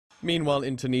Meanwhile,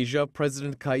 in Tunisia,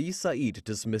 President Kais Saied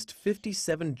dismissed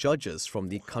 57 judges from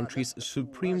the country's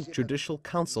Supreme Judicial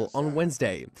Council on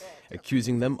Wednesday,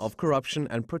 accusing them of corruption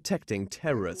and protecting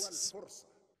terrorists.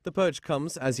 The purge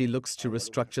comes as he looks to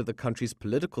restructure the country's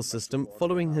political system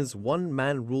following his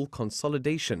one-man rule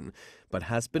consolidation, but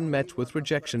has been met with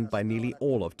rejection by nearly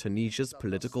all of Tunisia's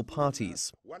political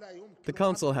parties. The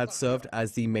council had served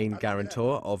as the main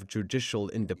guarantor of judicial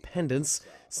independence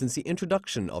since the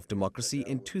introduction of democracy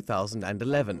in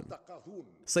 2011.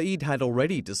 Saied had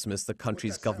already dismissed the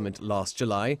country's government last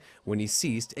July when he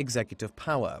seized executive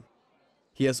power.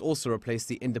 He has also replaced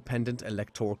the Independent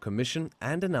Electoral Commission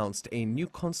and announced a new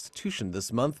constitution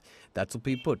this month that will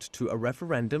be put to a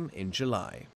referendum in July.